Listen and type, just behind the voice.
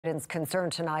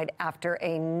Concern tonight after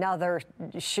another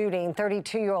shooting.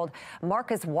 32-year-old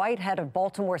Marcus Whitehead of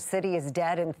Baltimore City is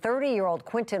dead, and 30-year-old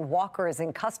Quentin Walker is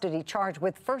in custody, charged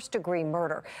with first-degree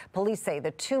murder. Police say the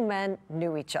two men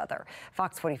knew each other.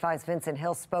 Fox 45's Vincent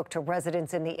Hill spoke to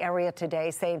residents in the area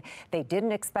today, saying they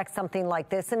didn't expect something like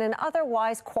this in an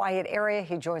otherwise quiet area.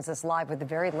 He joins us live with the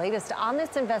very latest on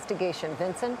this investigation.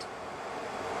 Vincent?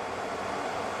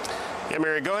 Yeah,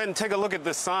 Mary, go ahead and take a look at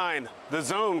the sign. The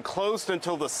zone closed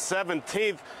until the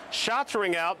 17th. Shots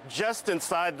ring out just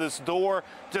inside this door,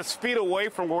 just feet away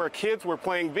from where kids were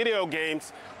playing video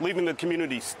games, leaving the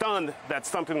community stunned that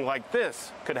something like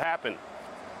this could happen.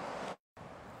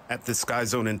 At the Sky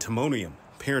Zone in Timonium,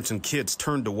 parents and kids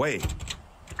turned away.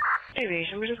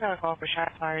 Aviation, we just got a call for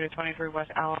shots fired at 23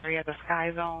 West Allery at the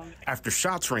Sky Zone. After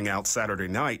shots rang out Saturday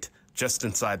night, just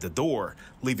inside the door,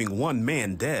 leaving one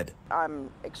man dead. I'm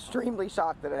extremely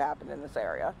shocked that it happened in this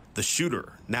area. The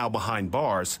shooter, now behind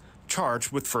bars,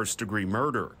 charged with first-degree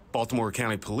murder. Baltimore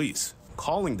County Police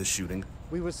calling the shooting.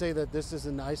 We would say that this is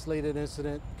an isolated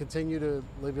incident. Continue to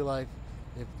live your life.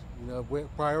 If,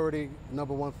 priority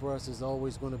number one for us is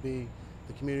always going to be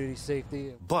the community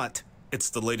safety. But it's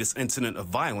the latest incident of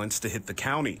violence to hit the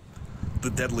county. The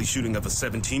deadly shooting of a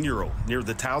 17-year-old near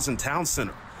the Towson Town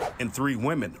Center, and 3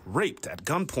 women raped at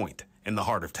gunpoint in the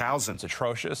heart of Towson. It's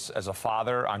atrocious. As a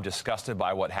father, I'm disgusted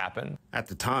by what happened. At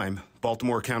the time,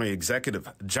 Baltimore County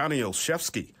Executive Johnny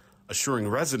Olszewski assuring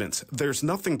residents there's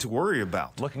nothing to worry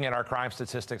about. Looking at our crime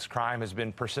statistics, crime has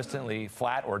been persistently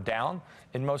flat or down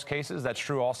in most cases. That's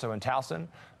true also in Towson.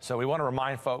 So we want to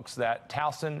remind folks that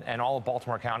Towson and all of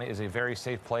Baltimore County is a very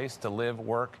safe place to live,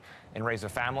 work, and raise a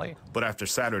family. But after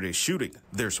Saturday's shooting,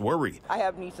 there's worry. I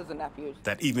have nieces and nephews.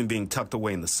 That even being tucked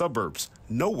away in the suburbs,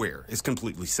 nowhere is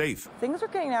completely safe. Things are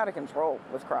getting out of control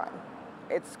with crime.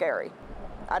 It's scary.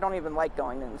 I don't even like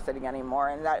going in the city anymore,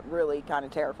 and that really kind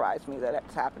of terrifies me that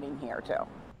it's happening here, too.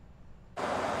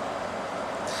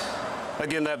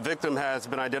 Again, that victim has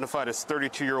been identified as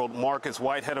 32-year-old Marcus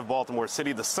Whitehead of Baltimore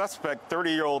City. The suspect,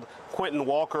 30-year-old Quentin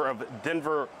Walker of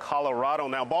Denver, Colorado.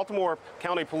 Now, Baltimore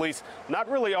County Police not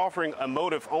really offering a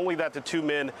motive, only that the two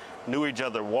men knew each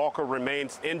other. Walker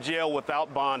remains in jail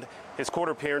without bond. His court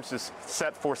appearance is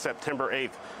set for September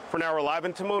 8th. For now, we're live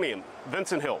in Timonium.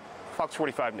 Vincent Hill, Fox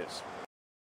 45 News.